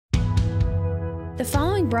The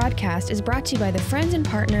following broadcast is brought to you by the friends and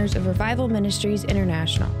partners of Revival Ministries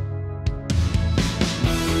International.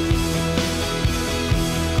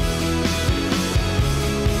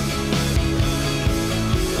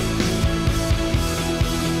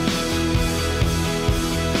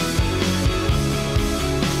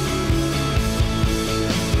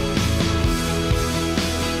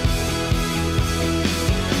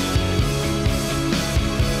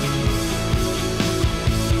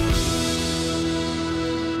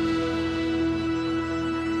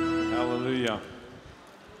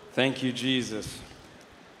 Thank you, Jesus.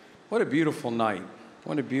 What a beautiful night.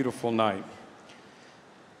 What a beautiful night.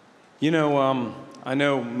 You know, I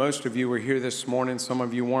know most of you were here this morning. Some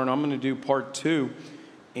of you weren't. I'm going to do part 2.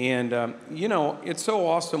 And, you know, it's so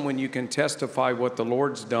awesome when you can testify what the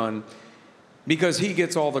Lord's done because He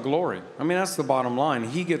gets all the glory. I mean, that's the bottom line.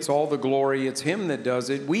 He gets all the glory. It's Him that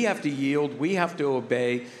does it. We have to yield. We have to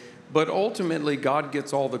obey. But ultimately, God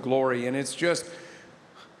gets all the glory. And it's just,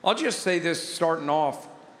 I'll just say this starting off.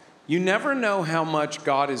 You never know how much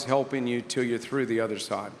God is helping you till you're through the other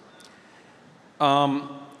side.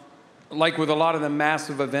 Like with a lot of the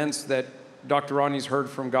massive events that Dr. Rodney's heard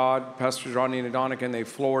from God, Pastors Rodney and Adonica, and they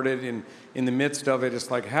floored it. And in the midst of it,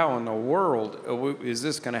 it's like, how in the world is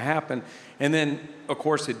this going to happen? And then, of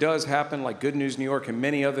course, it does happen, like Good News New York and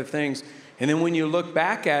many other things. And then when you look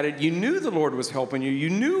back at it, you knew the Lord was helping you. You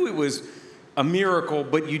knew it was a miracle,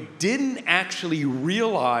 but you didn't actually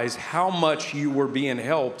realize how much you were being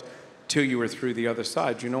helped till you were through the other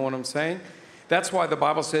side. You know what I'm saying? That's why the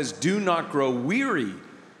Bible says, do not grow weary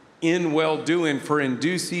in well-doing, for in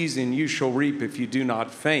due season you shall reap if you do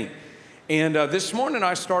not faint. And this morning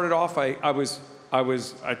I started off, I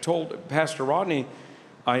told Pastor Rodney,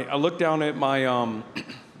 I looked down at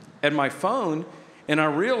my phone and I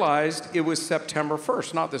realized it was September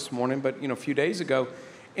 1st, not this morning, but a few days ago.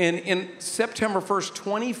 And in September 1st,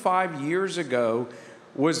 25 years ago,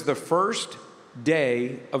 was the first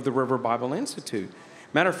day of the River Bible Institute.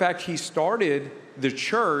 Matter of fact, he started the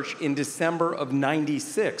church in December of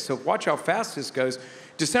 96. So watch how fast this goes.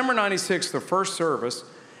 December 96, the first service,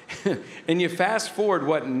 and you fast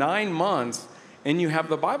forward, 9 months, and you have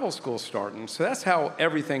the Bible school starting. So that's how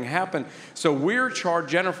everything happened. So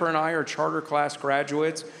Jennifer and I are charter class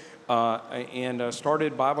graduates, and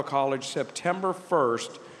started Bible college September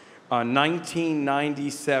 1st,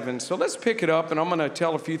 1997. So let's pick it up, and I'm going to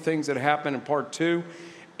tell a few things that happened in part 2.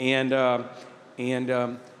 And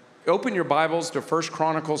open your Bibles to 1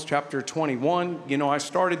 Chronicles chapter 21. You know, I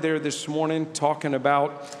started there this morning talking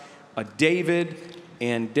about David,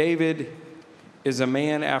 and David is a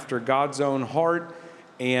man after God's own heart.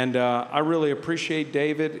 And I really appreciate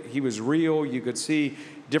David. He was real. You could see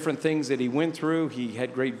different things that he went through. He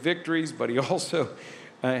had great victories, but he also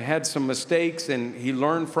had some mistakes, and he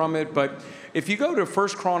learned from it. But if you go to 1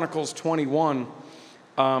 Chronicles 21,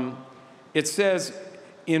 it says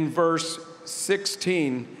in verse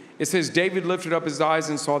 16, it says, David lifted up his eyes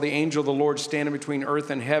and saw the angel of the Lord standing between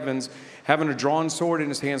earth and heavens, having a drawn sword in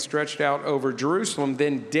his hand stretched out over Jerusalem.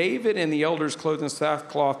 Then David and the elders clothed in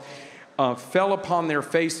sackcloth fell upon their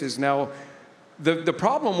faces. Now, the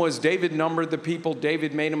problem was David numbered the people.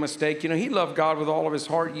 David made a mistake. He loved God with all of his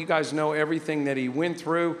heart. You guys know everything that he went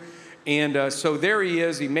through. And so there he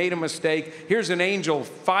is. He made a mistake. Here's an angel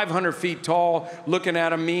 500 feet tall looking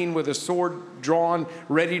at him mean with a sword drawn,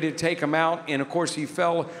 ready to take him out. And, of course, he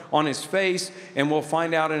fell on his face. And we'll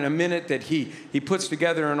find out in a minute that he puts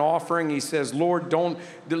together an offering. He says, Lord, don't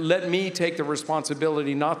let me take the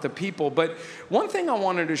responsibility, not the people. But one thing I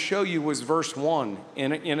wanted to show you was verse 1.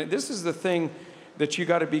 And this is the thing that you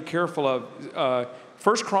got to be careful of.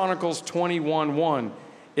 1 Chronicles 21:1.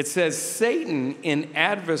 It says, Satan, an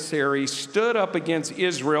adversary, stood up against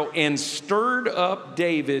Israel and stirred up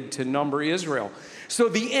David to number Israel. So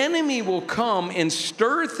the enemy will come and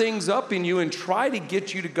stir things up in you and try to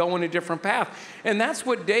get you to go in a different path. And that's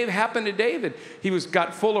what happened to David. He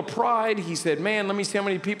got full of pride. He said, man, let me see how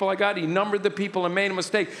many people I got. He numbered the people and made a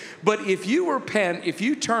mistake. But if you repent, if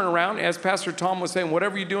you turn around, as Pastor Tom was saying,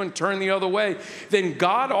 whatever you're doing, turn the other way, then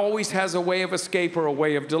God always has a way of escape or a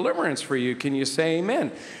way of deliverance for you. Can you say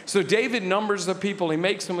amen? So David numbers the people. He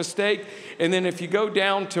makes a mistake. And then if you go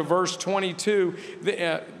down to verse 22,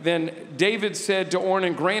 then David said to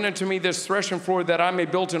Ornan, grant unto me this threshing floor that I may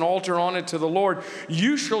build an altar on it to the Lord.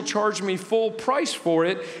 You shall charge me full price for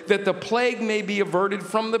it, that the plague may be averted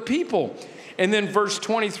from the people. And then verse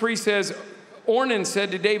 23 says, Ornan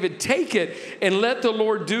said to David, take it and let the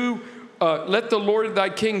Lord do let the Lord thy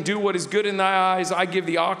king do what is good in thy eyes. I give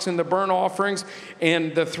the oxen the burnt offerings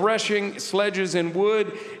and the threshing sledges and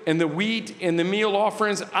wood and the wheat and the meal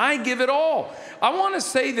offerings. I give it all. I want to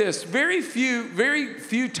say this. Very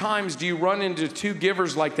few times do you run into two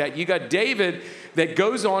givers like that. You got David that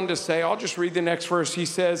goes on to say, I'll just read the next verse. He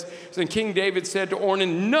says, and King David said to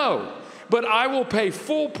Ornan, no, but I will pay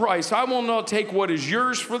full price. I will not take what is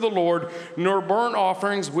yours for the Lord, nor burnt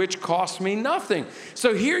offerings, which cost me nothing.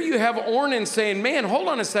 So here you have Ornan saying, man, hold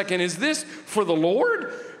on a second. Is this for the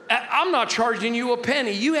Lord? I'm not charging you a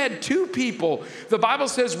penny. You had two people. The Bible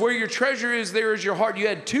says where your treasure is, there is your heart. You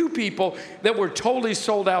had two people that were totally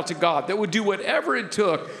sold out to God, that would do whatever it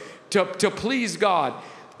took to please God.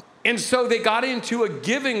 And so they got into a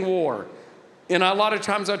giving war. And a lot of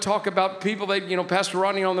times I talk about people that, Pastor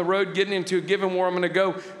Rodney on the road getting into a giving war. I'm going to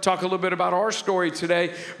go talk a little bit about our story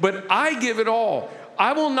today. But I give it all.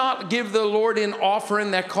 I will not give the Lord an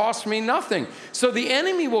offering that costs me nothing. So the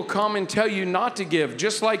enemy will come and tell you not to give.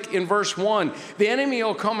 Just like in verse 1, the enemy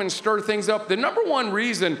will come and stir things up. The number one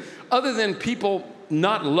reason, other than people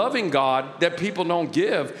not loving God, that people don't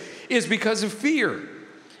give is because of fear.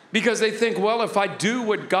 Because they think, well, if I do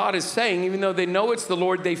what God is saying, even though they know it's the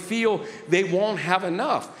Lord, they feel they won't have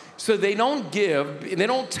enough. So they don't give, they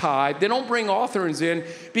don't tithe, they don't bring offerings in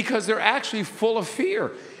because they're actually full of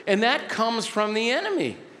fear. And that comes from the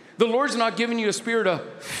enemy. The Lord's not giving you a spirit of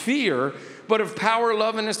fear, but of power,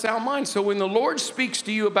 love, and a sound mind. So when the Lord speaks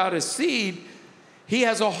to you about a seed, he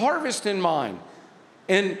has a harvest in mind.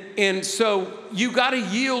 And so you got to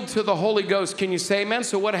yield to the Holy Ghost. Can you say amen?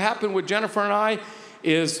 So what happened with Jennifer and I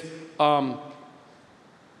is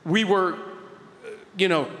we were,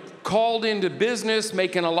 called into business,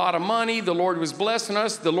 making a lot of money. The Lord was blessing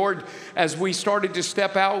us. The Lord, as we started to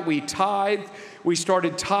step out, we tithed. We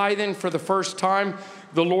started tithing for the first time.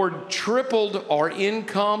 The Lord tripled our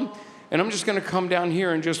income. And I'm just going to come down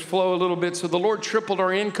here and just flow a little bit. So the Lord tripled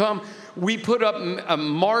our income. We put up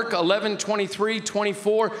Mark 11, 23,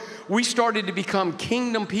 24. We started to become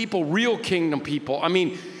kingdom people, real kingdom people. I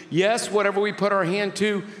mean, yes, whatever we put our hand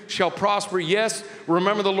to shall prosper. Yes,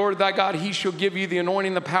 remember the Lord thy God. He shall give you the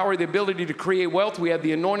anointing, the power, the ability to create wealth. We had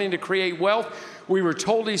the anointing to create wealth. We were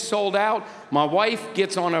totally sold out. My wife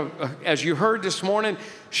gets on as you heard this morning,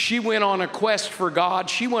 she went on a quest for God.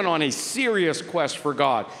 She went on a serious quest for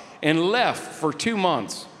God and left for 2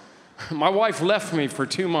 months. My wife left me for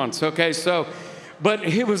 2 months, okay? So, but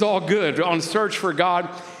it was all good on search for God.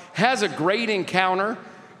 Has a great encounter.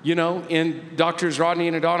 In Doctors Rodney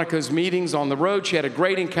and Adonica's meetings on the road, she had a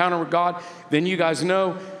great encounter with God. Then you guys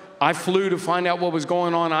know, I flew to find out what was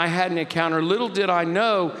going on. I had an encounter. Little did I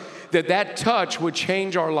know that touch would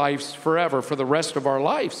change our lives forever, for the rest of our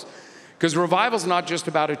lives. Because revival's not just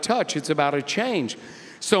about a touch, it's about a change.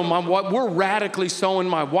 So we're radically sowing.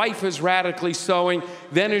 My wife is radically sowing.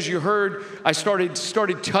 Then, as you heard, I started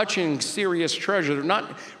touching serious treasure. They're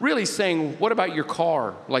not really saying, what about your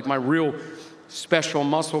car? Like my real special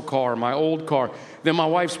muscle car, my old car, then my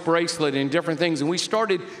wife's bracelet and different things. And we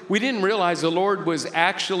didn't realize the Lord was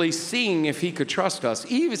actually seeing if he could trust us.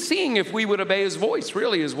 Even seeing if we would obey his voice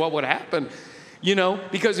really is what would happen.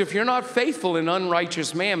 Because if you're not faithful in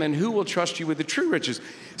unrighteous mammon, who will trust you with the true riches?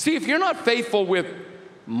 See, if you're not faithful with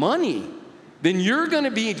money, then you're going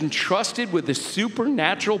to be entrusted with the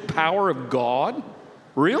supernatural power of God?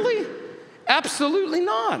 Really? Absolutely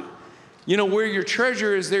not. Where your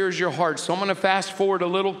treasure is, there is your heart. So I'm going to fast forward a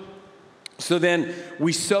little. So then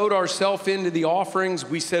we sowed ourselves into the offerings.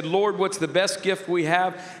 We said, Lord, what's the best gift we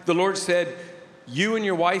have? The Lord said, you and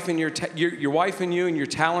your wife and your wife and you and your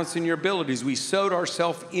talents and your abilities. We sowed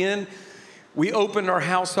ourselves in. We opened our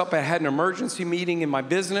house up. I had an emergency meeting in my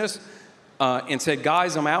business and said,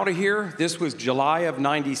 guys, I'm out of here. This was July of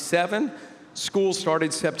 97. School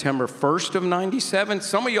started September 1st of 97.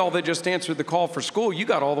 Some of y'all that just answered the call for school, you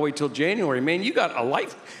got all the way till January. Man, you got a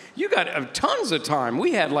life. You got tons of time.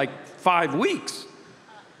 We had like 5 weeks.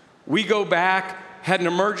 We go back, had an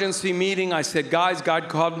emergency meeting. I said, guys, God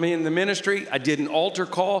called me in the ministry. I did an altar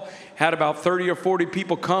call, had about 30 or 40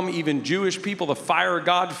 people come, even Jewish people. The fire of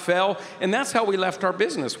God fell. And that's how we left our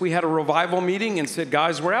business. We had a revival meeting and said,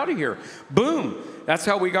 guys, we're out of here. Boom. That's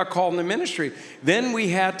how we got called in the ministry. Then we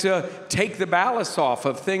had to take the ballast off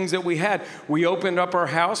of things that we had. We opened up our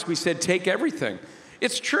house. We said, take everything.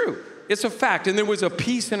 It's true. It's a fact. And there was a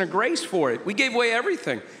peace and a grace for it. We gave away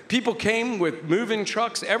everything. People came with moving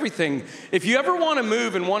trucks, everything. If you ever want to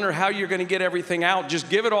move and wonder how you're going to get everything out, just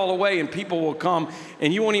give it all away and people will come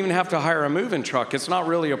and you won't even have to hire a moving truck. It's not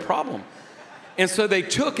really a problem. And so they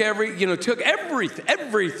took everything.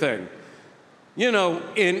 You know,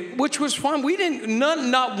 and which was fun. We didn't,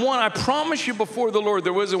 not one, I promise you before the Lord,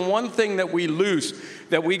 there wasn't one thing that we loosed,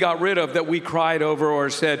 that we got rid of, that we cried over or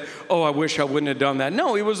said, oh, I wish I wouldn't have done that.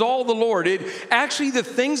 No, it was all the Lord. Actually, the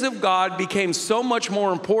things of God became so much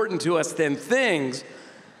more important to us than things.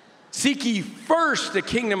 Seek ye first the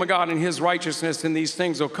kingdom of God and his righteousness, and these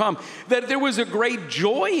things will come. That there was a great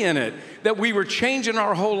joy in it, that we were changing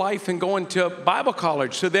our whole life and going to Bible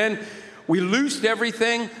college. So then we loosed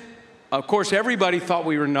everything. Of course, everybody thought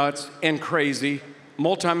we were nuts and crazy,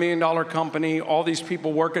 multi-million-dollar company, all these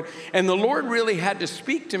people working. And the Lord really had to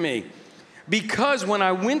speak to me, because when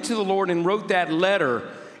I went to the Lord and wrote that letter,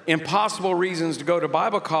 Impossible Reasons to Go to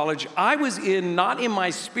Bible College, I was not in my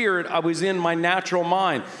spirit, I was in my natural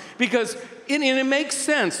mind. Because it makes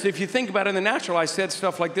sense. If you think about it in the natural, I said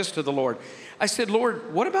stuff like this to the Lord. I said,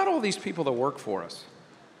 Lord, what about all these people that work for us?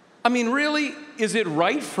 I mean, really, is it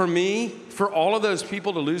right for me, for all of those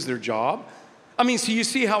people to lose their job? I mean, so you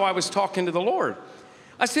see how I was talking to the Lord.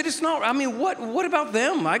 I said, it's not, I mean, what about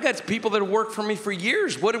them? I got people that have worked for me for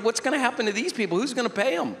years. What's going to happen to these people? Who's going to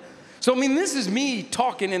pay them? So, I mean, this is me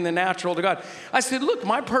talking in the natural to God. I said, look,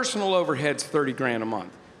 my personal overhead's $30,000 a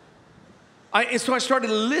month. So I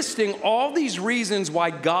started listing all these reasons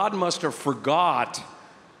why God must have forgot.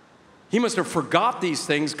 He must have forgot these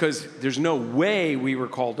things, because there's no way we were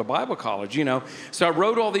called to Bible college, you know. So I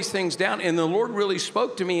wrote all these things down, and the Lord really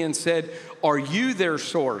spoke to me and said, are you their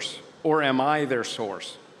source, or am I their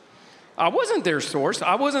source? I wasn't their source.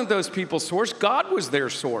 I wasn't those people's source. God was their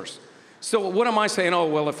source. So what am I saying? Oh,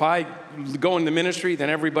 well, if I go into ministry,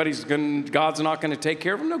 then God's not going to take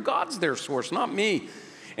care of them. No, God's their source, not me.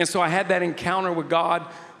 And so I had that encounter with God.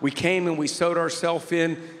 We came and we sowed ourselves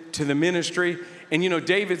in to the ministry. And, you know,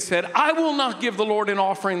 David said, I will not give the Lord an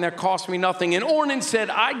offering that costs me nothing. And Ornan said,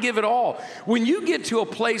 I give it all. When you get to a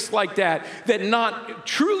place like that, that not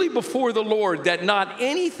truly before the Lord, that not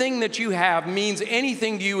anything that you have means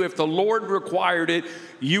anything to you, if the Lord required it,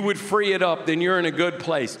 you would free it up, then you're in a good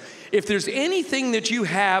place. If there's anything that you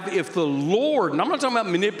have, if the Lord, and I'm not talking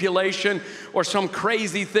about manipulation or some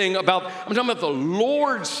crazy thing I'm talking about the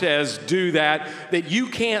Lord says do that you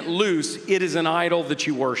can't lose, it is an idol that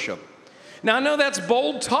you worship. Now, I know that's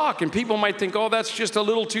bold talk, and people might think, oh, that's just a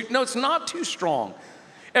little too, no, it's not too strong.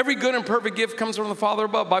 Every good and perfect gift comes from the Father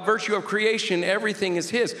above. By virtue of creation, everything is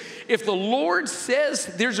his. If the Lord says,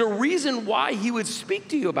 there's a reason why he would speak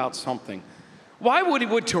to you about something. Why would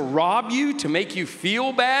he to rob you, to make you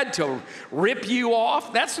feel bad, to rip you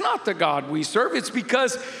off? That's not the God we serve. It's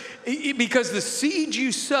because the seed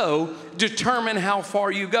you sow determine how far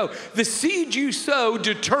you go. The seed you sow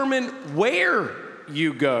determine where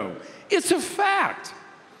you go. It's a fact.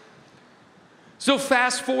 So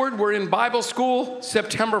fast forward, we're in Bible school,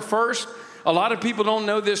 September 1st. A lot of people don't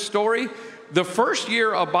know this story. The first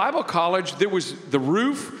year of Bible college, there was the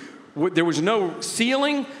roof, there was no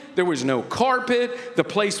ceiling, there was no carpet. The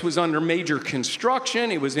place was under major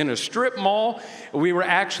construction. It was in a strip mall. We were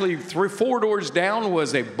actually 3-4 doors down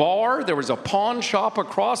was a bar. There was a pawn shop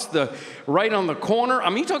right on the corner. I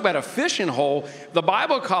mean, you talk about a fishing hole. The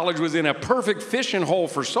Bible college was in a perfect fishing hole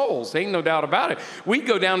for souls. Ain't no doubt about it. We'd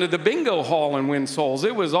go down to the bingo hall and win souls.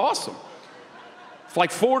 It was awesome. It's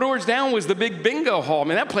like 4 doors down was the big bingo hall. I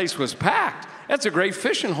mean, that place was packed. That's a great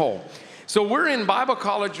fishing hole. So we're in Bible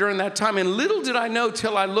college during that time, and little did I know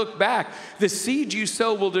till I look back, the seed you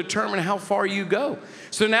sow will determine how far you go.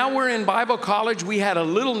 So now we're in Bible college. We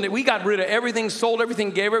got rid of everything, sold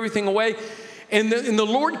everything, gave everything away. And the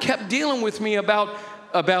Lord kept dealing with me about,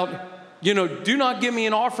 you know, do not give me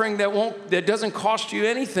an offering that doesn't cost you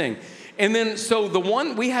anything. And then, so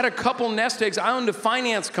we had a couple nest eggs. I owned a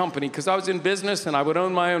finance company because I was in business and I would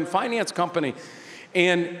own my own finance company.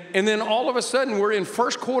 And then all of a sudden, we're in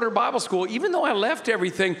first quarter Bible school. Even though I left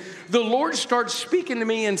everything, the Lord starts speaking to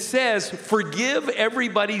me and says, forgive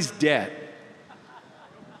everybody's debt.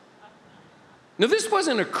 Now, this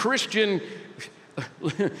wasn't a Christian,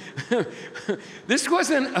 this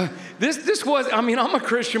was, I mean, I'm a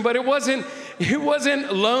Christian, but it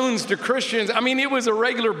wasn't loans to Christians. I mean, it was a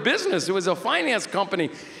regular business. It was a finance company.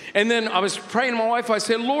 And then I was praying to my wife. I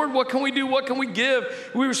said, Lord, what can we do? What can we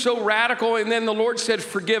give? We were so radical. And then the Lord said,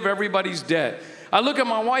 forgive everybody's debt. I look at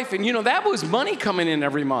my wife, and, you know, that was money coming in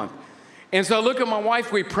every month. And so I look at my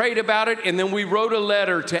wife. We prayed about it. And then we wrote a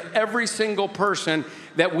letter to every single person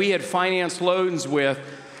that we had financed loans with.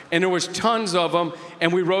 And there was tons of them.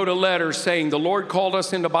 And we wrote a letter saying, the Lord called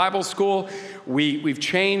us into Bible school. We've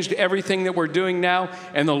changed everything that we're doing now.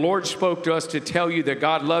 And the Lord spoke to us to tell you that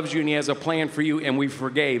God loves you and he has a plan for you. And we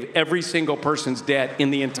forgave every single person's debt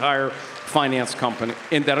in the entire finance company,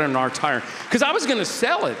 in our entire, because I was going to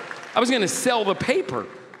sell it. I was going to sell the paper.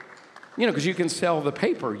 because you can sell the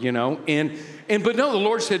paper, but no, the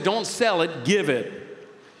Lord said, don't sell it, give it.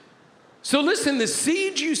 So listen, the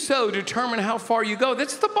seed you sow determine how far you go.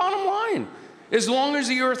 That's the bottom line. As long as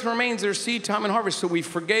the earth remains, there's seed time and harvest. So we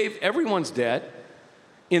forgave everyone's debt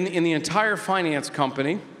in the entire finance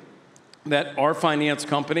company, our finance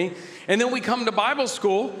company. And then we come to Bible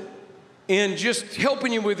school, and just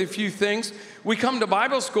helping you with a few things. We come to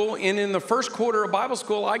Bible school, and in the first quarter of Bible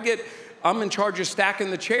school, I'm in charge of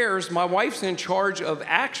stacking the chairs. My wife's in charge of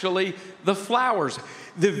actually the flowers.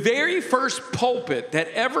 The very first pulpit that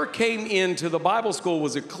ever came into the Bible school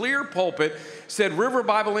was a clear pulpit, said River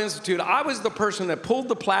Bible Institute. I was the person that pulled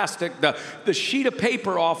the plastic, the sheet of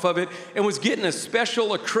paper off of it, and was getting a special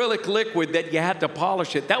acrylic liquid that you had to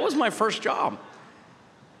polish it. That was my first job.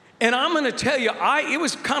 And I'm going to tell you, it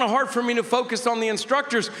was kind of hard for me to focus on the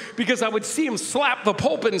instructors because I would see them slap the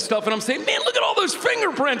pulpit and stuff, and I'm saying, man, look at all those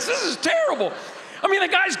fingerprints. This is terrible. I mean, the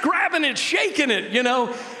guy's grabbing it, shaking it,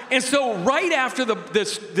 And so right after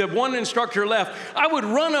the one instructor left, I would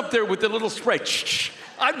run up there with the little spray.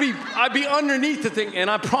 I'd be underneath the thing, and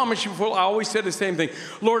I promise you, I always said the same thing.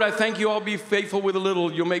 Lord, I thank you, I'll be faithful with a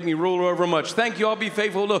little. You'll make me rule over much. Thank you, I'll be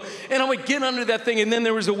faithful with a little. And I would get under that thing, and then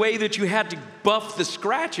there was a way that you had to buff the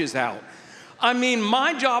scratches out. I mean,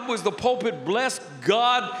 my job was the pulpit. Bless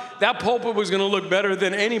God, that pulpit was going to look better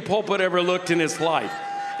than any pulpit ever looked in its life.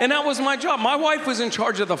 And that was my job. My wife was in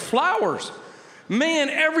charge of the flowers. Man,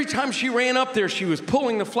 every time she ran up there, she was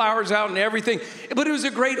pulling the flowers out and everything. But it was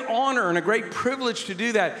a great honor and a great privilege to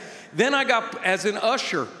do that. Then I got as an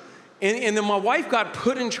usher. And then my wife got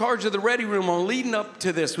put in charge of the ready room on leading up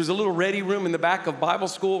to this. It was a little ready room in the back of Bible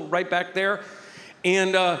school right back there.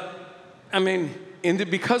 And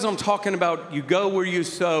because I'm talking about you go where you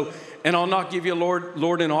sow, and I'll not give you,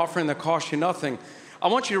 Lord, an offering that costs you nothing. I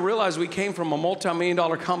want you to realize we came from a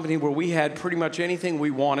multi-million-dollar company where we had pretty much anything we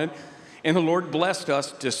wanted, and the Lord blessed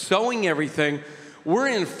us to sowing everything. We're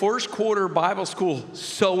in first quarter Bible school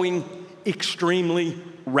sowing extremely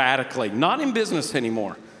radically, not in business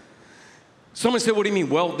anymore. Someone said, what do you mean?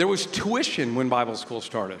 Well, there was tuition when Bible school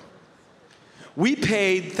started. We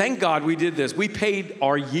paid, thank God we did this, we paid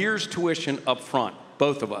our year's tuition up front,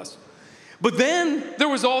 both of us. But then there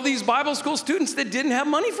was all these Bible school students that didn't have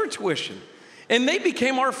money for tuition. And they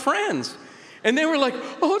became our friends. And they were like,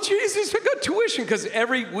 oh, Jesus, I got tuition. Because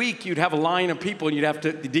every week you'd have a line of people, and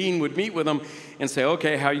the dean would meet with them and say,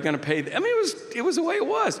 okay, how are you going to pay? I mean, it was the way it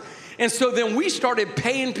was. And so then we started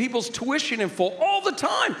paying people's tuition in full all the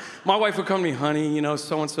time. My wife would come to me, honey,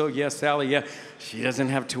 so-and-so, yes, Sally, yeah. She doesn't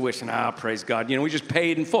have tuition. Praise God. We just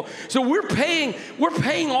paid in full. So we're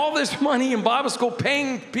paying all this money in Bible school,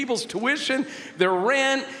 paying people's tuition, their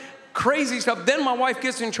rent, crazy stuff. Then my wife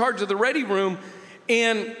gets in charge of the ready room.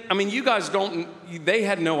 And you guys they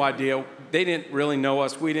had no idea. They didn't really know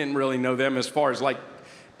us. We didn't really know them as far as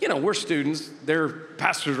we're students. They're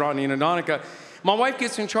pastors, Rodney and Adonica. My wife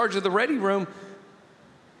gets in charge of the ready room.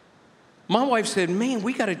 My wife said, man,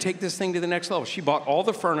 we got to take this thing to the next level. She bought all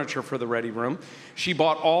the furniture for the ready room. She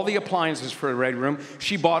bought all the appliances for the ready room.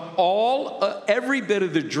 She bought every bit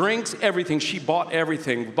of the drinks, everything. She bought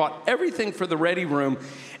everything for the ready room.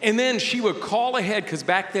 And then she would call ahead, because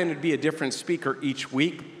back then it'd be a different speaker each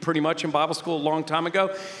week, pretty much in Bible school a long time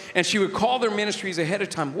ago. And she would call their ministries ahead of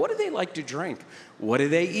time. What do they like to drink? What do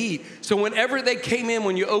they eat? So whenever they came in,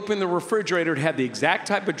 when you opened the refrigerator, it had the exact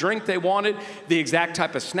type of drink they wanted, the exact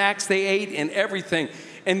type of snacks they ate, and everything.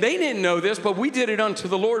 And they didn't know this, but we did it unto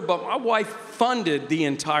the Lord. But my wife funded the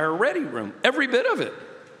entire ready room, every bit of it.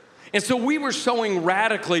 And so we were sowing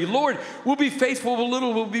radically. Lord, we'll be faithful with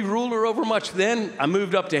little, we'll be ruler over much. Then I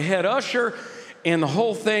moved up to head usher and the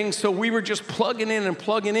whole thing. So we were just plugging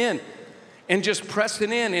in and just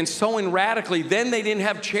pressing in and sowing radically. Then they didn't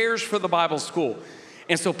have chairs for the Bible school.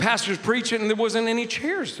 And so pastors preaching, and there wasn't any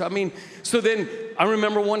chairs. So then I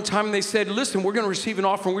remember one time they said, listen, we're going to receive an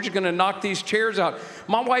offering. We're just going to knock these chairs out.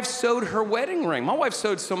 My wife sewed her wedding ring. My wife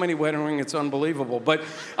sewed so many wedding rings, it's unbelievable. But,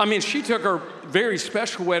 she took her very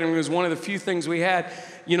special wedding ring. It was one of the few things we had,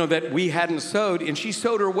 that we hadn't sewed. And she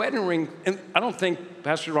sewed her wedding ring. And I don't think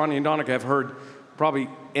Pastor Rodney and Donica have heard probably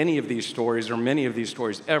any of these stories or many of these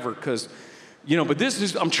stories ever, because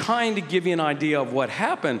but I'm trying to give you an idea of what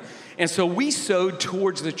happened. And so we sowed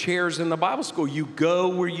towards the chairs in the Bible school. You go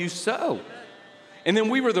where you sow. And then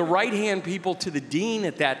we were the right-hand people to the dean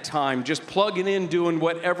at that time, just plugging in, doing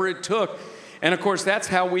whatever it took. And, of course, that's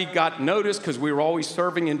how we got noticed, because we were always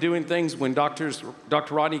serving and doing things. When Dr.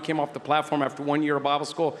 Rodney came off the platform after 1 year of Bible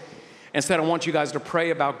school, and said, I want you guys to pray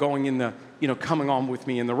about going in the, coming on with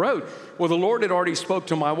me in the road. Well, the Lord had already spoke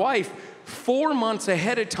to my wife 4 months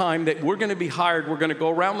ahead of time that we're going to be hired. We're going to go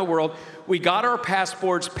around the world. We got our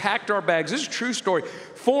passports, packed our bags. This is a true story.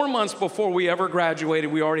 4 months before we ever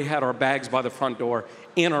graduated, we already had our bags by the front door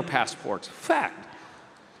and our passports. Fact.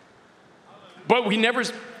 But we never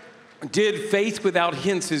did faith without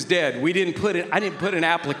hints is dead. I didn't put an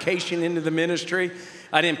application into the ministry.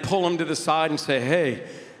 I didn't pull them to the side and say, hey,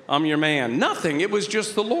 I'm your man. Nothing. It was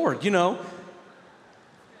just the Lord.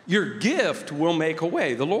 Your gift will make a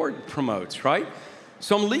way. The Lord promotes, right?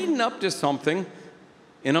 So I'm leading up to something,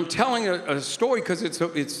 and I'm telling a story because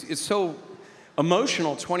it's so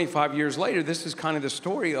emotional 25 years later. This is kind of the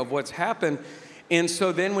story of what's happened. And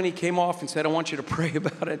so then when he came off and said, I want you to pray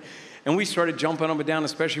about it, and we started jumping up and down,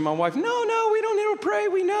 especially my wife. No, we don't need to pray.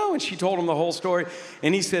 We know. And she told him the whole story.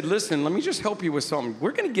 And he said, listen, let me just help you with something.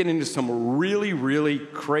 We're going to get into some really, really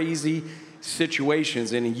crazy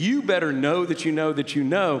situations. And you better know that you know that you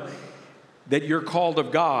know that you're called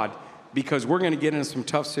of God, because we're going to get into some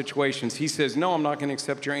tough situations. He says, no, I'm not going to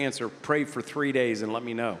accept your answer. Pray for 3 days and let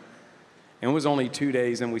me know. And it was only 2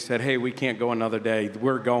 days. And we said, hey, we can't go another day.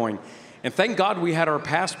 We're going. And thank God we had our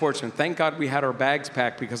passports, and thank God we had our bags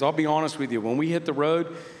packed, because I'll be honest with you, when we hit the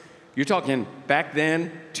road, you're talking back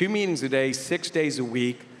then, 2 meetings a day, 6 days a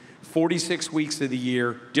week, 46 weeks of the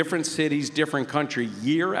year, different cities, different country,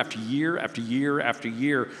 year after year after year after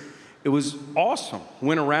year. It was awesome.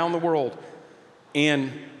 Went around the world.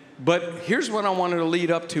 But here's what I wanted to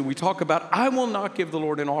lead up to. We talk about, I will not give the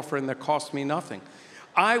Lord an offering that costs me nothing.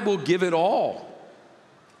 I will give it all.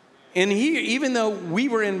 And even though we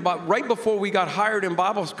were right before we got hired in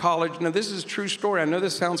Bible college, now this is a true story. I know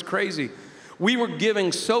this sounds crazy. We were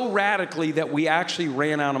giving so radically that we actually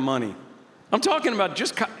ran out of money. I'm talking about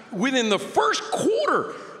just within the first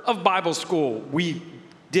quarter of Bible school, we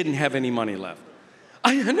didn't have any money left.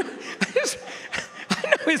 I know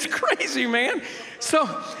it's crazy, man. So,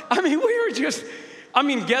 we were just,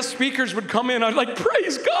 guest speakers would come in. I'd like,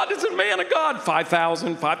 praise God, it's a man of God.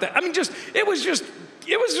 5,000, 5,000. It was just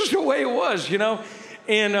the way it was,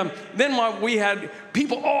 And then we had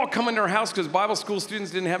people all come into our house because Bible school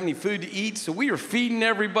students didn't have any food to eat. So we were feeding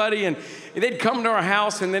everybody, and they'd come to our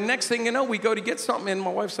house. And the next thing you know, we go to get something. And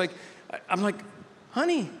my wife's like, I'm like,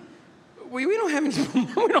 honey, we don't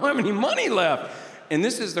have any money left. And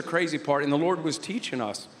this is the crazy part. And the Lord was teaching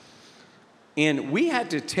us. And we had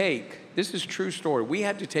to take, this is a true story, we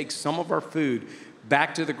had to take some of our food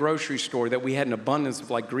back to the grocery store that we had an abundance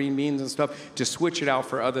of, like green beans and stuff, to switch it out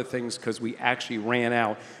for other things because we actually ran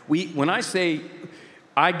out. When I say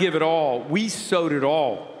I give it all, we sowed it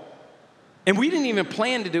all. And we didn't even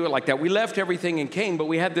plan to do it like that. We left everything and came, but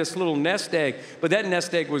we had this little nest egg, but that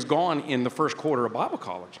nest egg was gone in the first quarter of Bible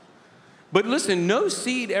college. But listen, no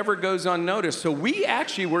seed ever goes unnoticed. So we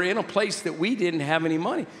actually were in a place that we didn't have any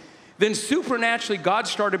money. Then supernaturally, God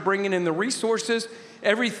started bringing in the resources,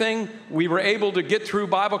 everything. We were able to get through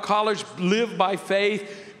Bible college, live by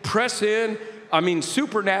faith, press in.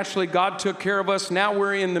 Supernaturally, God took care of us. Now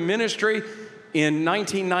we're in the ministry. In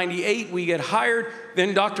 1998, we get hired.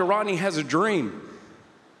 Then Dr. Rodney has a dream.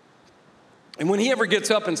 And when he ever gets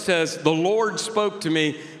up and says, the Lord spoke to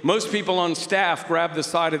me, most people on staff grab the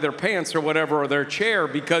side of their pants or whatever, or their chair,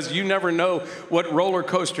 because you never know what roller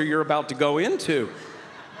coaster you're about to go into.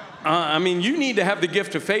 You need to have the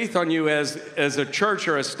gift of faith on you as a church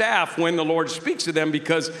or a staff when the Lord speaks to them,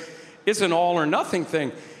 because it's an all or nothing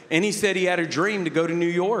thing. And he said he had a dream to go to New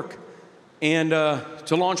York and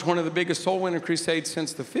to launch one of the biggest soul winning crusades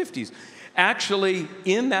since the 50s. Actually,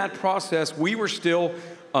 in that process, we were still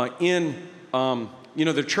in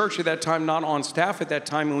the church at that time, not on staff at that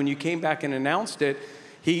time. And when you came back and announced it,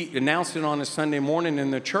 he announced it on a Sunday morning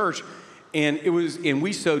in the church. And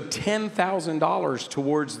we sowed $10,000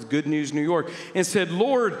 towards the Good News New York and said,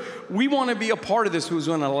 Lord, we want to be a part of this. It was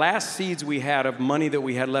one of the last seeds we had of money that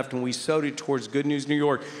we had left, and we sowed it towards Good News New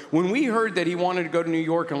York. When we heard that he wanted to go to New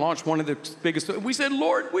York and launch one of the biggest, we said,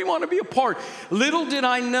 Lord, we want to be a part. Little did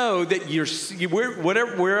I know that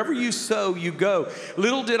wherever you sow, you go.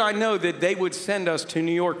 Little did I know that they would send us to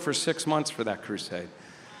New York for 6 months for that crusade.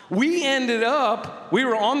 We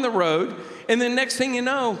were on the road, and the next thing you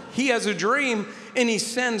know, he has a dream, and he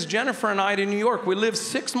sends Jennifer and I to New York. We lived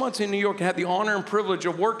 6 months in New York and had the honor and privilege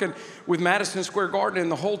of working with Madison Square Garden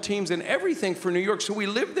and the whole teams and everything for New York. So we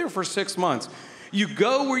lived there for 6 months. You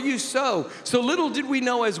go where you sow. So little did we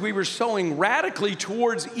know, as we were sowing radically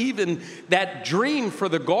towards even that dream for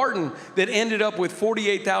the garden that ended up with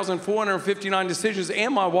 48,459 decisions,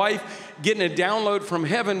 and my wife getting a download from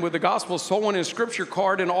heaven with the gospel soul winning scripture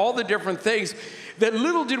card and all the different things, that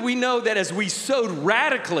little did we know that as we sowed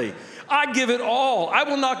radically, I give it all. I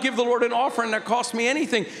will not give the Lord an offering that costs me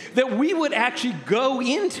anything. That we would actually go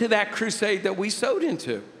into that crusade that we sowed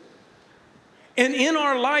into. And in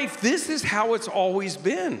our life, this is how it's always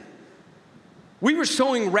been. We were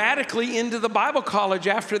sowing radically into the Bible college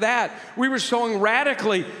after that. We were sowing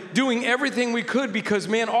radically, doing everything we could because,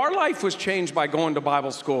 man, our life was changed by going to Bible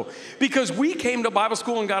school. Because we came to Bible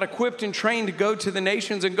school and got equipped and trained to go to the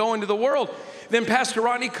nations and go into the world. Then Pastor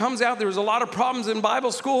Rodney comes out. There was a lot of problems in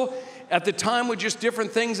Bible school at the time with just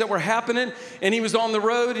different things that were happening. And he was on the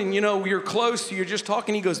road and, you're close. So you're just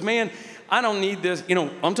talking. He goes, man, I don't need this.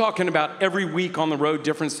 I'm talking about every week on the road,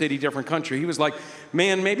 different city, different country. He was like,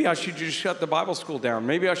 man, maybe I should just shut the Bible school down.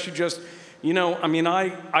 Maybe I should just,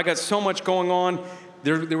 I got so much going on.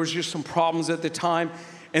 There was just some problems at the time.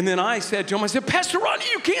 And then I said to him, Pastor Rodney,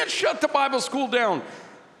 you can't shut the Bible school down.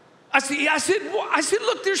 I said,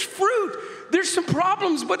 look, there's fruit. There's some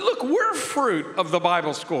problems, but look, we're fruit of the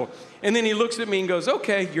Bible school. And then he looks at me and goes,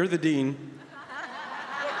 okay, you're the dean.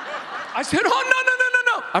 I said, oh, no.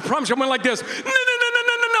 I promise you, I went like this.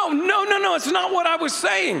 No, it's not what I was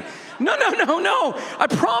saying. No. I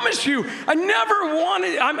promise you, I never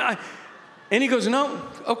wanted, and he goes, no,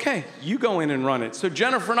 okay, you go in and run it. So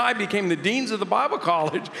Jennifer and I became the deans of the Bible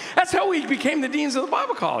college. That's how we became the deans of the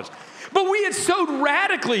Bible college. But we had sowed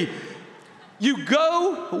radically. You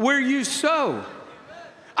go where you sow.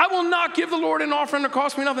 I will not give the Lord an offering that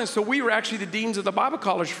costs me nothing. So we were actually the deans of the Bible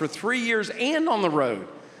college for 3 years and on the road.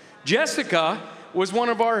 Jessica was one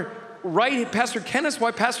of our Pastor Kenneth's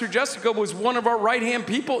wife, Pastor Jessica, was one of our right-hand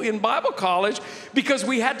people in Bible college because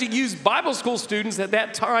we had to use Bible school students at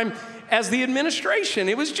that time as the administration.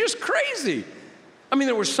 It was just crazy.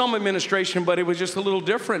 There was some administration, but it was just a little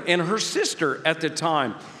different. And her sister at the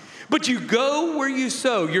time. But you go where you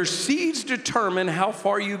sow. Your seeds determine how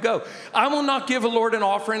far you go. I will not give the Lord an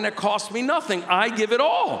offering that costs me nothing. I give it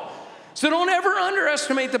all. So don't ever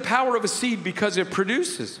underestimate the power of a seed because it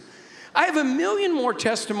produces. I have a million more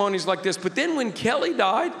testimonies like this, but then when Kelly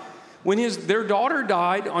died, when their daughter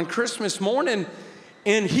died on Christmas morning,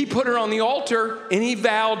 and he put her on the altar, and he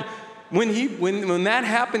vowed, when that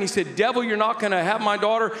happened, he said, devil, you're not going to have my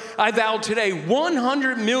daughter. I vowed today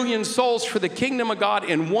 100 million souls for the kingdom of God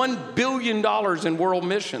and $1 billion in world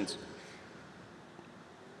missions.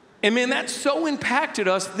 And man, that so impacted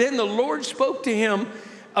us. Then the Lord spoke to him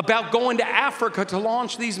about going to Africa to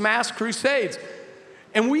launch these mass crusades.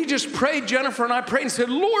 And we just prayed, Jennifer and I prayed and said,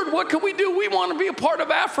 Lord, what can we do? We want to be a part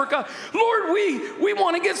of Africa. Lord, we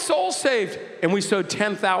want to get souls saved. And we sowed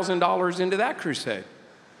 $10,000 into that crusade.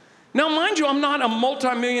 Now, mind you, I'm not a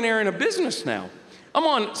multimillionaire in a business now. I'm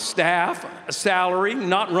on staff, a salary,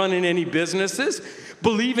 not running any businesses,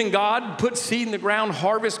 believing God, put seed in the ground,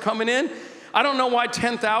 harvest coming in. I don't know why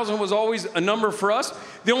 10,000 was always a number for us.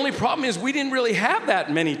 The only problem is we didn't really have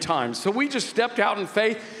that many times. So we just stepped out in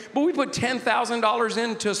faith. But we put $10,000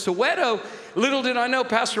 into Soweto. Little did I know,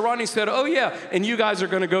 Pastor Rodney said, oh yeah, and you guys are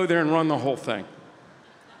going to go there and run the whole thing.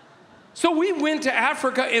 So we went to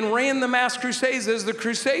Africa and ran the mass crusades as the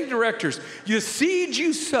crusade directors. The seeds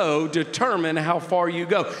you sow determine how far you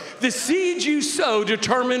go. The seeds you sow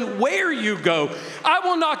determine where you go. I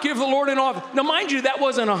will not give the Lord an offering. Now, mind you, that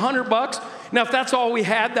wasn't $100. Now, if that's all we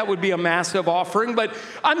had, that would be a massive offering. But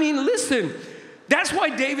listen, that's why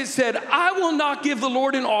David said, I will not give the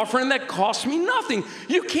Lord an offering that costs me nothing.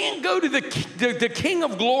 You can't go to the King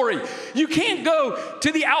of glory. You can't go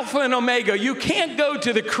to the Alpha and Omega. You can't go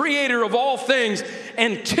to the creator of all things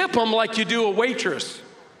and tip him like you do a waitress.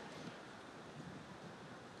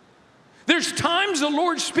 There's times the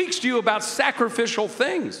Lord speaks to you about sacrificial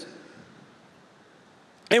things.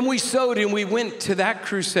 And we sowed and we went to that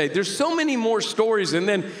crusade. There's so many more stories. And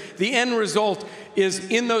then the end result is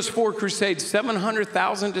in those 4 crusades,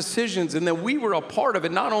 700,000 decisions. And then we were a part of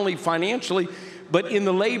it, not only financially, but in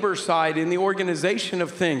the labor side, in the organization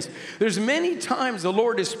of things. There's many times the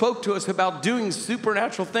Lord has spoke to us about doing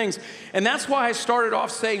supernatural things. And that's why I started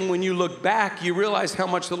off saying when you look back, you realize how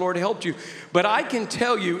much the Lord helped you. But I can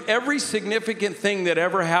tell you every significant thing that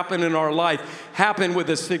ever happened in our life happened with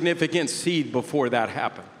a significant seed before that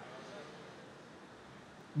happened.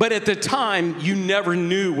 But at the time, you never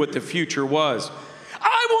knew what the future was.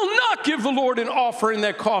 I will not give the Lord an offering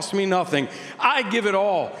that costs me nothing. I give it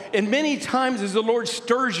all. And many times as the Lord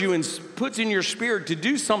stirs you and puts in your spirit to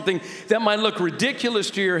do something that might look ridiculous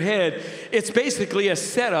to your head, it's basically a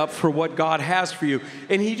setup for what God has for you.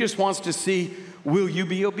 And he just wants to see, will you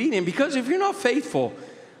be obedient? Because if you're not faithful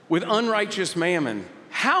with unrighteous mammon,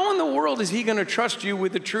 how in the world is he going to trust you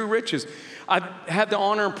with the true riches? I've had the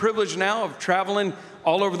honor and privilege now of traveling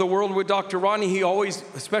all over the world with Dr. Rodney, he always,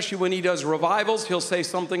 especially when he does revivals, he'll say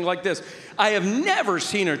something like this: I have never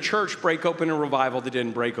seen a church break open in revival that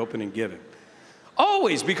didn't break open in giving.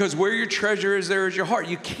 Always, because where your treasure is, there is your heart.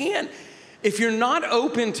 You can't, if you're not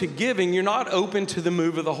open to giving, you're not open to the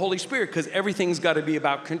move of the Holy Spirit, because everything's got to be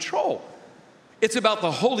about control. It's about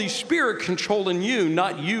the Holy Spirit controlling you,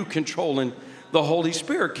 not you controlling the Holy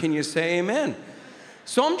Spirit. Can you say amen?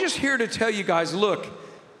 So I'm just here to tell you guys, look,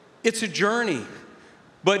 it's a journey.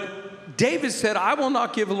 But David said, I will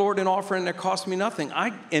not give the Lord an offering that costs me nothing.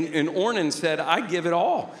 And Ornan said, I give it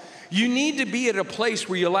all. You need to be at a place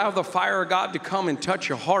where you allow the fire of God to come and touch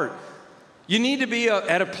your heart. You need to be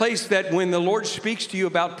at a place that when the Lord speaks to you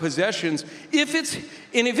about possessions, if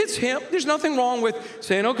it's Him, there's nothing wrong with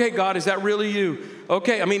saying, okay, God, is that really you?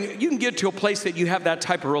 Okay, I mean, you can get to a place that you have that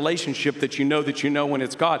type of relationship that you know when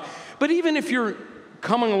it's God. But even if you're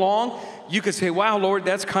coming along, you could say, wow, Lord,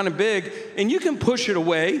 that's kind of big. And you can push it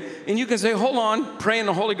away, and you can say, hold on, pray in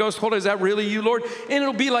the Holy Ghost. Hold on, is that really you, Lord? And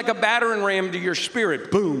it'll be like a battering ram to your spirit.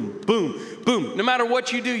 Boom, boom, boom. No matter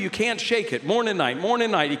what you do, you can't shake it. Morning,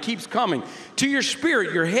 night, it keeps coming. To your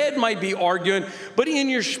spirit, your head might be arguing, but in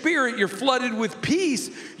your spirit, you're flooded with peace.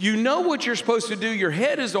 You know what you're supposed to do. Your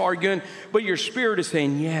head is arguing, but your spirit is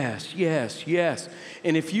saying, yes, yes, yes.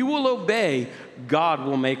 And if you will obey, God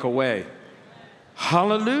will make a way.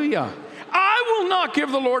 Hallelujah. I will not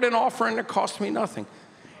give the Lord an offering that costs me nothing.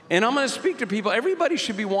 And I'm going to speak to people. Everybody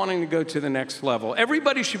should be wanting to go to the next level.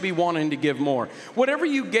 Everybody should be wanting to give more. Whatever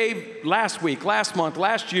you gave last week, last month,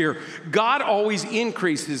 last year, God always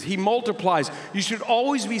increases. He multiplies. You should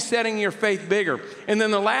always be setting your faith bigger. And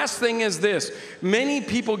then the last thing is this. Many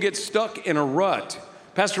people get stuck in a rut.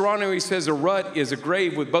 Pastor Rodney says a rut is a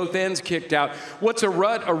grave with both ends kicked out. What's a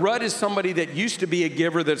rut? A rut is somebody that used to be a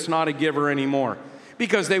giver that's not a giver anymore,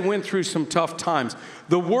 because they went through some tough times.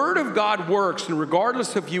 The Word of God works, and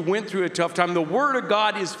regardless if you went through a tough time, the Word of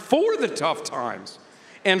God is for the tough times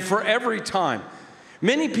and for every time.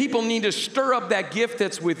 Many people need to stir up that gift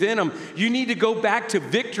that's within them. You need to go back to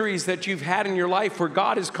victories that you've had in your life where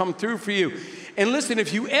God has come through for you. And listen,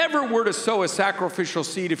 if you ever were to sow a sacrificial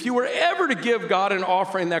seed, if you were ever to give God an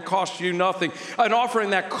offering that costs you nothing, an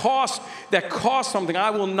offering that costs something,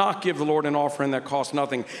 I will not give the Lord an offering that costs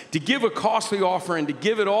nothing. To give a costly offering, to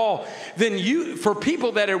give it all, then you, for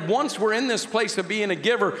people that at once were in this place of being a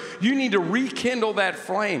giver, you need to rekindle that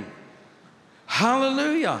flame.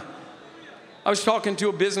 Hallelujah. I was talking to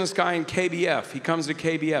a business guy in KBF. He comes to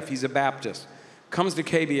KBF. He's a Baptist. Comes to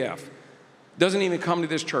KBF. Doesn't even come to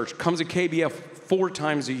this church. Comes to KBF 4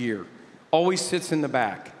 times a year. Always sits in the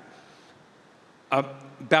back.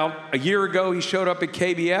 About a year ago, he showed up at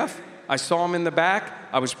KBF. I saw him in the back.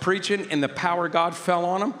 I was preaching, and the power of God fell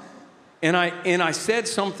on him. And I said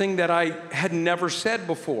something that I had never said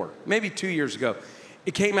before, maybe 2 years ago.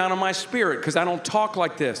 It came out of my spirit because I don't talk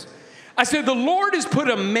like this. I said, the Lord has put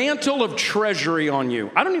a mantle of treasury on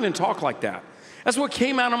you. I don't even talk like that. That's what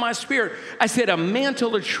came out of my spirit. I said, a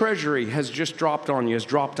mantle of treasury has just dropped on you, has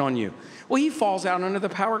dropped on you. Well, he falls out under the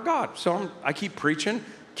power of God. So I keep preaching,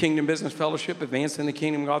 Kingdom Business Fellowship, advancing the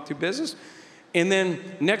kingdom of God through business. And then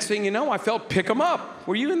next thing you know, I felt pick him up.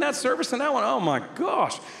 Were you in that service? And I went, oh my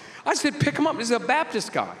gosh. I said, pick him up. This is a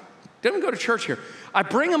Baptist guy. Doesn't go to church here. I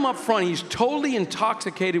bring him up front. He's totally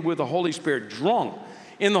intoxicated with the Holy Spirit, drunk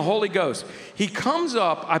in the Holy Ghost. He comes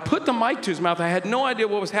up, I put the mic to his mouth. I had no idea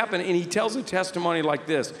what was happening, and he tells a testimony like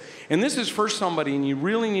this. And this is for somebody, and you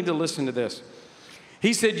really need to listen to this.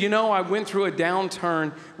 He said, you know, I went through a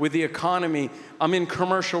downturn with the economy. I'm in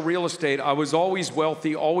commercial real estate. I was always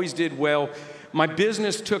wealthy, always did well. My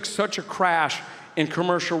business took such a crash in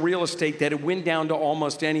commercial real estate that it went down to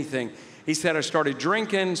almost anything. He said, I started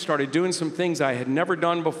drinking, started doing some things I had never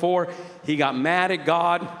done before. He got mad at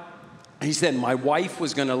God. He said, my wife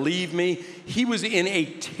was going to leave me. He was in a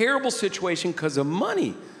terrible situation because of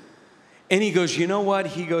money. And he goes, you know what?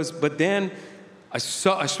 He goes, but then I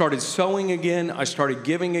started sowing again. I started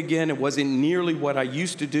giving again. It wasn't nearly what I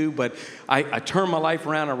used to do, but I turned my life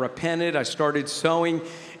around. I repented. I started sowing.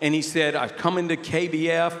 And he said, I've come into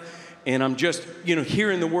KBF. And I'm just,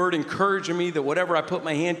 hearing the word encouraging me that whatever I put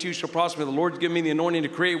my hand to shall prosper. The Lord's given me the anointing to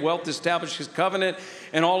create wealth, to establish his covenant,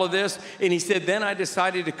 and all of this. And he said, then I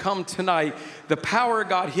decided to come tonight. The power of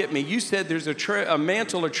God hit me. You said there's a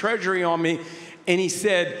mantle of treasury on me. And he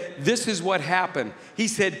said, this is what happened. He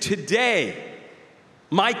said, today,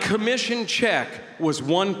 my commission check was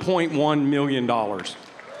 $1.1 million.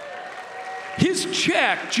 His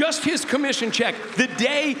check, just his commission check, the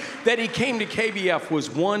day that he came to KBF was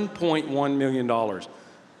 $1.1 million.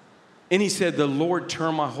 And he said, the Lord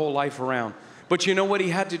turned my whole life around. But you know what he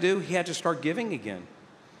had to do? He had to start giving again.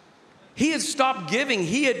 He had stopped giving.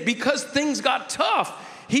 Because things got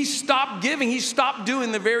tough, he stopped giving. He stopped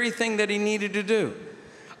doing the very thing that he needed to do.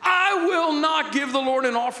 I will not give the Lord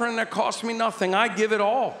an offering that costs me nothing. I give it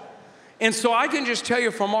all. And so I can just tell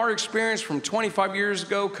you from our experience from 25 years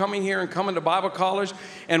ago, coming here and coming to Bible college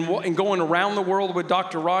and going around the world with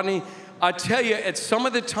Dr. Rodney, I tell you, at some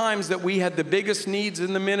of the times that we had the biggest needs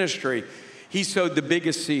in the ministry, he sowed the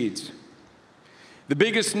biggest seeds. The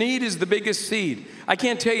biggest need is the biggest seed. I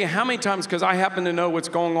can't tell you how many times, because I happen to know what's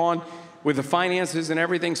going on with the finances and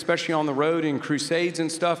everything, especially on the road and crusades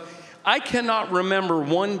and stuff. I cannot remember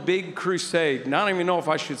one big crusade. And I don't even know if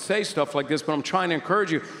I should say stuff like this, but I'm trying to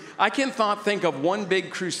encourage you. I cannot think of one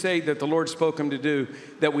big crusade that the Lord spoke him to do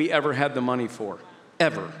that we ever had the money for.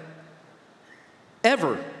 Ever.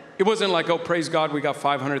 Ever. It wasn't like, oh, praise God, we got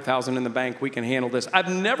 $500,000 in the bank, we can handle this.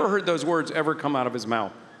 I've never heard those words ever come out of his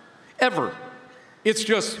mouth. Ever. It's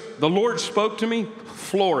just, the Lord spoke to me,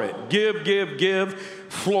 floor it. Give,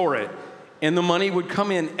 floor it. And the money would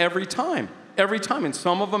come in every time. Every time. And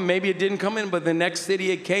some of them, maybe it didn't come in, but the next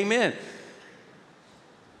city it came in.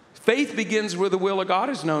 Faith begins where the will of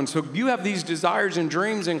God is known. So you have these desires and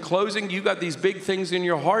dreams. In closing, you got these big things in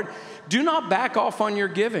your heart. Do not back off on your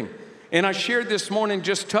giving. And I shared this morning,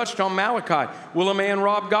 just touched on Malachi. Will a man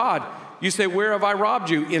rob God? You say, where have I robbed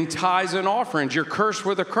you? In tithes and offerings. You're cursed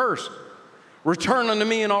with a curse. Return unto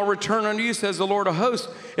me and I'll return unto you, says the Lord of hosts.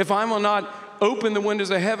 If I will not open the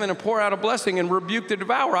windows of heaven and pour out a blessing and rebuke the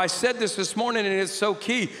devourer. I said this morning and it's so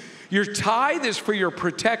key. Your tithe is for your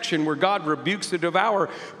protection where God rebukes the devourer,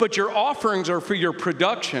 but your offerings are for your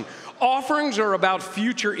production. Offerings are about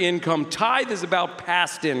future income. Tithe is about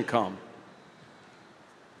past income.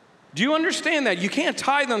 Do you understand that? You can't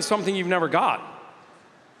tithe on something you've never got.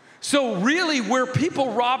 So really where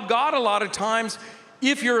people rob God a lot of times,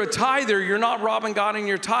 if you're a tither, you're not robbing God in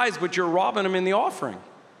your tithes, but you're robbing him in the offering.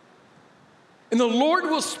 And the Lord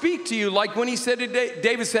will speak to you like when he said to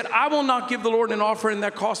David said, I will not give the Lord an offering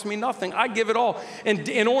that costs me nothing. I give it all. And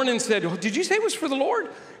Ornan said, did you say it was for the Lord?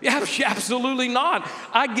 Yeah, absolutely not.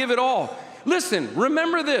 I give it all. Listen,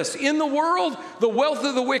 remember this. In the world, the wealth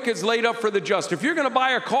of the wicked is laid up for the just. If you're going to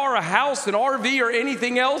buy a car, a house, an RV, or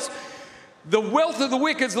anything else, the wealth of the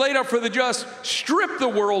wicked is laid up for the just. Strip the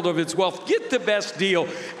world of its wealth. Get the best deal.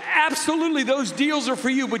 Absolutely, those deals are for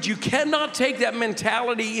you, but you cannot take that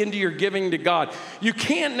mentality into your giving to God. You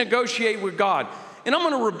can't negotiate with God. And I'm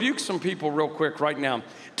going to rebuke some people real quick right now.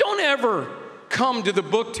 Don't ever come to the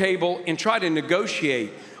book table and try to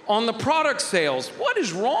negotiate on the product sales. What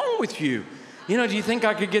is wrong with you? You know, do you think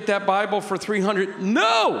I could get that Bible for $300?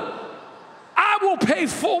 No! I will pay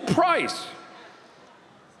full price.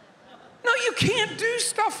 No, you can't do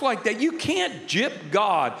stuff like that. You can't gyp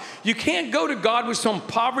God. You can't go to God with some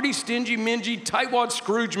poverty, stingy, mingy, tightwad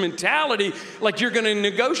Scrooge mentality like you're going to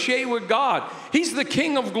negotiate with God. He's the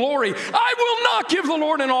King of glory. I will not give the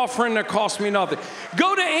Lord an offering that costs me nothing.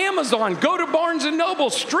 Go to Amazon. Go to Barnes &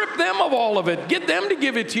 Noble. Strip them of all of it. Get them to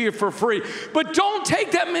give it to you for free. But don't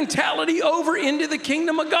take that mentality over into the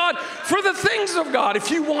kingdom of God for the things of God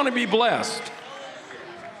if you want to be blessed.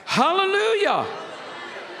 Hallelujah.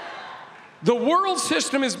 The world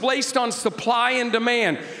system is based on supply and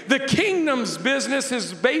demand. The kingdom's business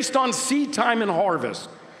is based on seed time and harvest.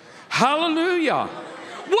 Hallelujah.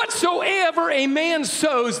 Whatsoever a man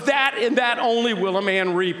sows, that and that only will a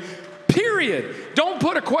man reap. Period. Don't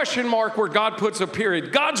put a question mark where God puts a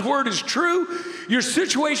period. God's word is true. Your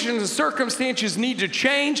situations and circumstances need to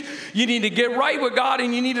change. You need to get right with God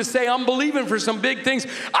and you need to say, I'm believing for some big things.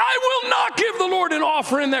 I will not give the Lord an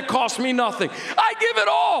offering that costs me nothing. I give it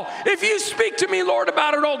all. If you speak to me, Lord,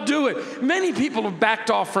 about it, I'll do it. Many people have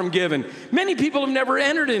backed off from giving. Many people have never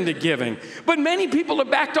entered into giving. But many people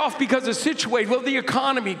have backed off because of situation, well, the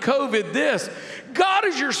economy, COVID, this. God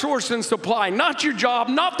is your source and supply, not your job,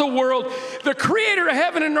 not the world. The creator of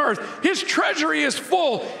heaven and earth, his treasury is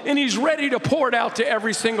full and he's ready to pour it out to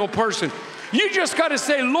every single person. You just got to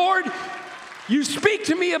say, Lord, you speak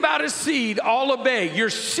to me about a seed, I'll obey. Your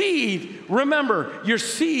seed, remember, your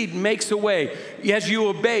seed makes a way. As you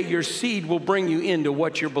obey, your seed will bring you into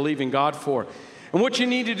what you're believing God for. And what you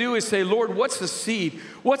need to do is say, Lord, what's a seed?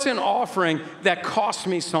 What's an offering that costs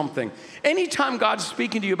me something? Anytime God's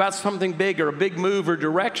speaking to you about something big or a big move or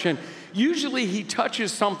direction, usually he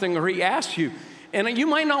touches something or he asks you. And you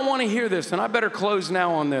might not want to hear this, and I better close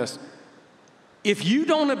now on this. If you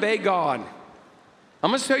don't obey God, I'm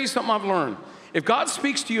going to tell you something I've learned. If God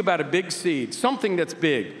speaks to you about a big seed, something that's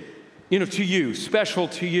big, to you, special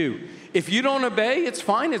to you, if you don't obey, it's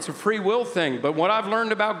fine. It's a free will thing. But what I've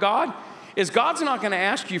learned about God is God's not going to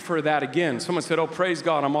ask you for that again. Someone said, oh, praise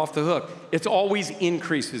God, I'm off the hook. It always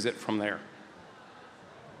increases it from there.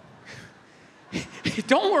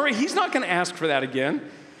 Don't worry, he's not going to ask for that again.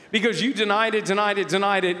 Because you denied it,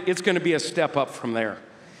 it's going to be a step up from there.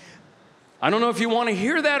 I don't know if you want to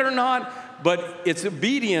hear that or not, but its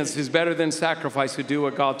obedience is better than sacrifice to do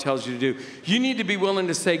what God tells you to do. You need to be willing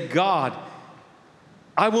to say, God,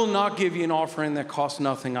 I will not give you an offering that costs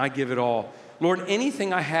nothing. I give it all. Lord,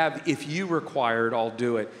 anything I have, if you require it, I'll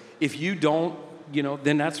do it. If you don't,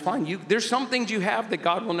 then that's fine. There's some things you have that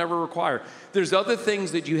God will never require. There's other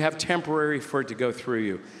things that you have temporary for it to go through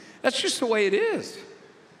you. That's just the way it is.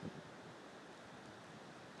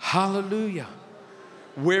 Hallelujah.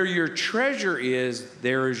 Where your treasure is,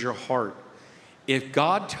 there is your heart. If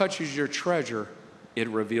God touches your treasure, it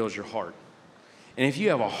reveals your heart. And if you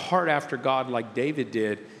have a heart after God like David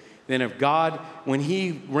did, then if God, when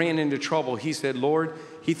he ran into trouble, he said, Lord,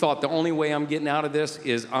 he thought the only way I'm getting out of this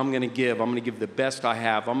is I'm going to give. I'm going to give the best I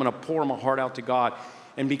have. I'm going to pour my heart out to God.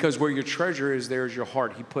 And because where your treasure is, there is your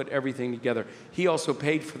heart. He put everything together. He also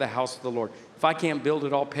paid for the house of the Lord. If I can't build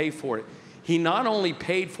it, I'll pay for it. He not only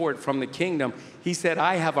paid for it from the kingdom, he said,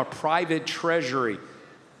 I have a private treasury.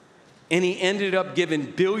 And he ended up giving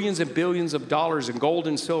billions and billions of dollars in gold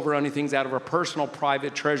and silver, and things out of a personal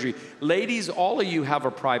private treasury. Ladies, all of you have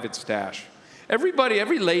a private stash. Every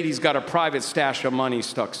lady's got a private stash of money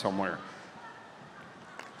stuck somewhere.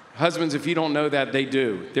 Husbands, if you don't know that, they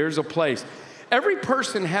do. There's a place. Every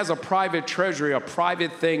person has a private treasury, a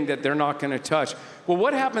private thing that they're not going to touch. Well,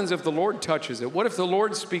 what happens if the Lord touches it? What if the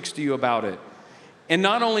Lord speaks to you about it? And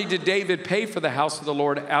not only did David pay for the house of the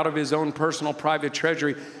Lord out of his own personal private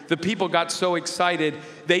treasury, the people got so excited,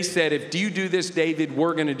 they said, if you do this, David,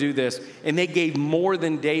 we're going to do this. And they gave more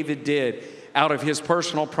than David did out of his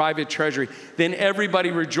personal private treasury. Then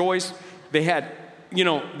everybody rejoiced. They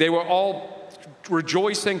were all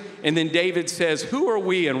rejoicing. And then David says, who are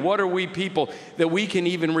we and what are we people that we can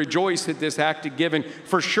even rejoice at this act of giving?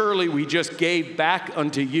 For surely we just gave back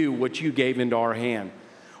unto you what you gave into our hand.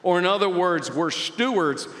 Or in other words, we're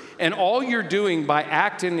stewards, and all you're doing by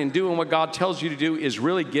acting and doing what God tells you to do is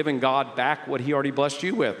really giving God back what he already blessed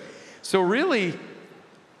you with. So really,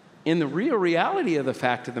 in the real reality of the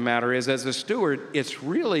fact of the matter is, as a steward, it's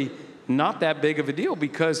really not that big of a deal,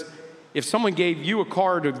 because if someone gave you a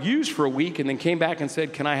car to use for a week and then came back and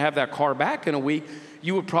said, can I have that car back in a week?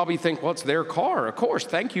 You would probably think, well, it's their car. Of course,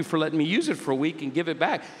 thank you for letting me use it for a week and give it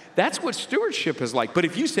back. That's what stewardship is like. But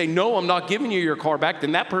if you say, no, I'm not giving you your car back,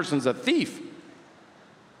 then that person's a thief.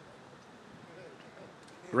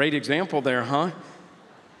 Great example there, huh?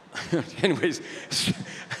 Anyways,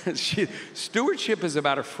 stewardship is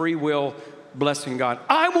about a free will blessing God.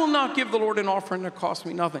 I will not give the Lord an offering that costs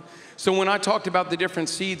me nothing. So when I talked about the different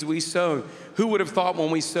seeds we sowed, who would have thought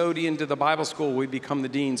when we sowed into the Bible school we'd become the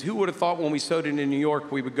deans? Who would have thought when we sowed into New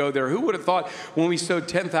York we would go there? Who would have thought when we sowed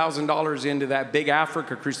 $10,000 into that big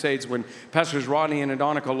Africa crusades when Pastors Rodney and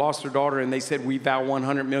Adonica lost their daughter and they said we vow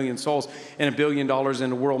 100 million souls and $1 billion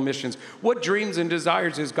into world missions? What dreams and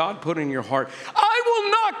desires has God put in your heart? I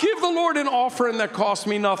will not give the Lord an offering that costs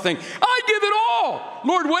me nothing. I give it all.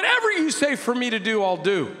 Lord, whatever you say for me to do, I'll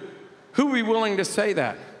do. Who would be willing to say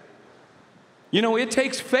that? You know, it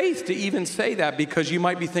takes faith to even say that, because you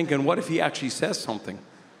might be thinking, what if he actually says something?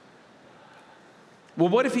 Well,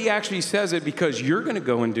 what if he actually says it because you're going to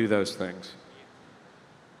go and do those things?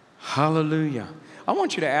 Hallelujah. I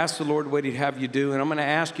want you to ask the Lord what he'd have you do, and I'm going to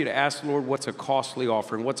ask you to ask the Lord what's a costly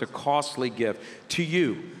offering, what's a costly gift to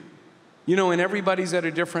you. You know, and everybody's at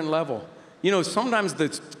a different level. You know, sometimes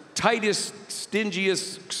the tightest,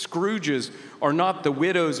 stingiest Scrooges are not the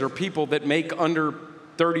widows or people that make under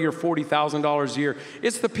 $30,000 or $40,000 a year.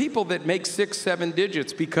 It's the people that make 6, 7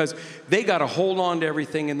 digits because they got to hold on to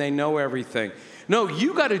everything and they know everything. No,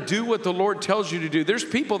 you got to do what the Lord tells you to do. There's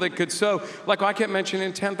people that could sow, like I kept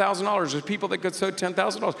mentioning $10,000. There's people that could sow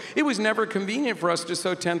 $10,000. It was never convenient for us to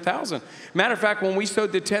sow $10,000. Matter of fact, when we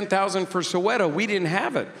sowed the $10,000 for Soweto, we didn't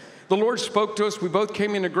have it. The Lord spoke to us. We both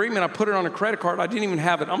came in agreement. I put it on a credit card. I didn't even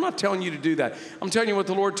have it. I'm not telling you to do that. I'm telling you what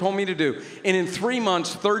the Lord told me to do. And in 3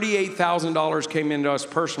 months, $38,000 came into us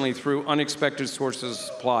personally through unexpected sources of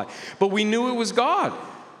supply. But we knew it was God.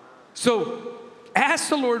 So ask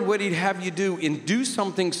the Lord what he'd have you do, and do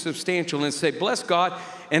something substantial and say, bless God.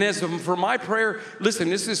 And as for my prayer, listen,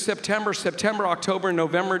 this is September, October,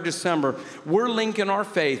 November, December. We're linking our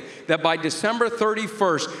faith that by December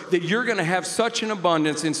 31st, that you're going to have such an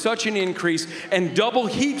abundance and such an increase, and double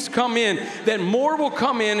heaps come in, that more will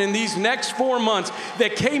come in these next 4 months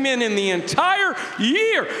that came in the entire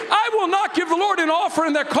year. I will not give the Lord an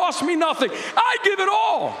offering that costs me nothing. I give it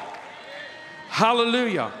all.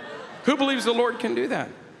 Hallelujah. Who believes the Lord can do that?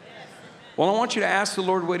 Well, I want you to ask the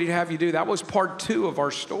Lord what he'd have you do. That was part 2 of our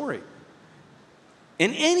story.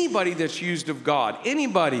 And anybody that's used of God,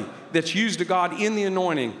 anybody that's used of God in the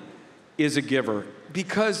anointing is a giver,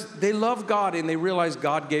 because they love God and they realize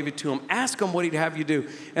God gave it to them. Ask him what he'd have you do.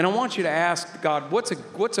 And I want you to ask God, what's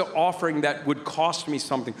an offering that would cost me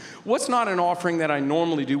something? What's not an offering that I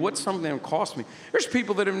normally do? What's something that would cost me? There's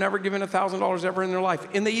people that have never given $1,000 ever in their life,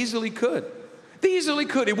 and they easily could. They easily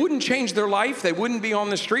could. It wouldn't change their life. They wouldn't be on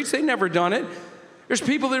the streets. They've never done it. There's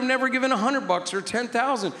people that have never given $100 or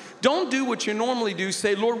 $10,000. Don't do what you normally do.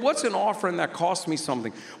 Say, Lord, what's an offering that costs me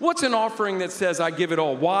something? What's an offering that says I give it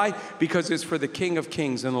all? Why? Because it's for the King of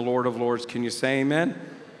Kings and the Lord of Lords. Can you say amen?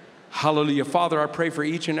 Hallelujah. Father, I pray for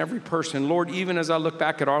each and every person. Lord, even as I look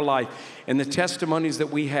back at our life and the testimonies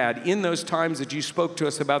that we had in those times that you spoke to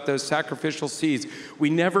us about those sacrificial seeds, we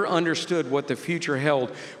never understood what the future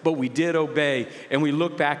held, but we did obey, and we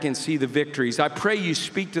look back and see the victories. I pray you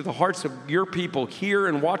speak to the hearts of your people here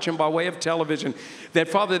and watch them by way of television, that,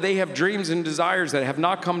 Father, they have dreams and desires that have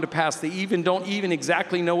not come to pass. They don't even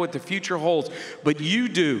exactly know what the future holds, but you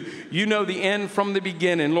do. You know the end from the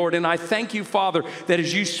beginning, Lord, and I thank you, Father, that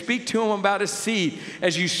as you speak to them about a seed,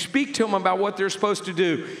 as you speak to them about what they're supposed to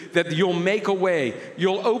do, that you'll make a way,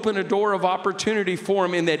 you'll open a door of opportunity for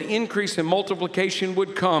them, and that increase and multiplication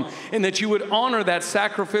would come, and that you would honor that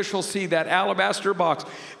sacrificial seed, that alabaster box,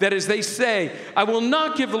 that as they say, I will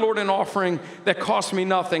not give the Lord an offering that costs me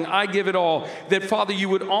nothing, I give it all, that, Father, you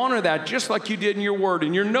would honor that just like you did in your word,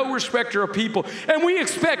 and you're no respecter of people, and we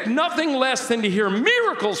expect nothing less than to hear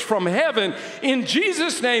miracles from heaven in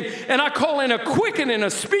Jesus' name. And I call in a quickening,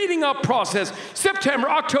 a speeding up process. September,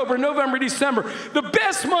 October, November, December, the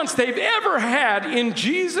best months they've ever had in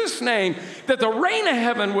Jesus' name, that the rain of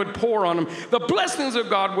heaven would pour on them, the blessings of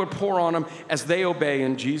God would pour on them as they obey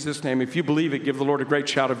in Jesus' name. If you believe it, give the Lord a great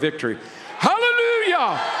shout of victory.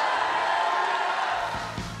 Hallelujah!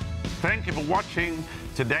 Thank you for watching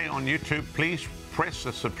today on YouTube. Please press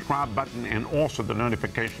the subscribe button and also the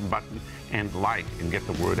notification button, and like and get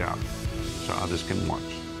the word out so others can watch.